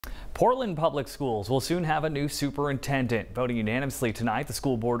Portland Public Schools will soon have a new superintendent. Voting unanimously tonight, the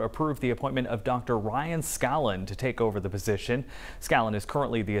school board approved the appointment of Dr. Ryan Scallon to take over the position. Scallon is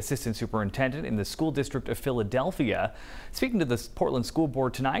currently the assistant superintendent in the school district of Philadelphia. Speaking to the Portland School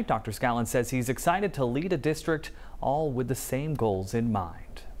Board tonight, Dr. Scallon says he's excited to lead a district all with the same goals in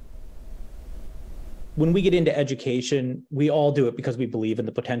mind. When we get into education, we all do it because we believe in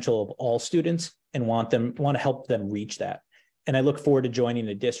the potential of all students and want to help them reach that. And I look forward to joining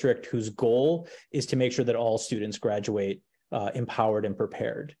a district whose goal is to make sure that all students graduate empowered and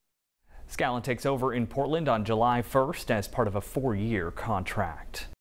prepared. Scallon takes over in Portland on July 1st as part of a 4-year contract.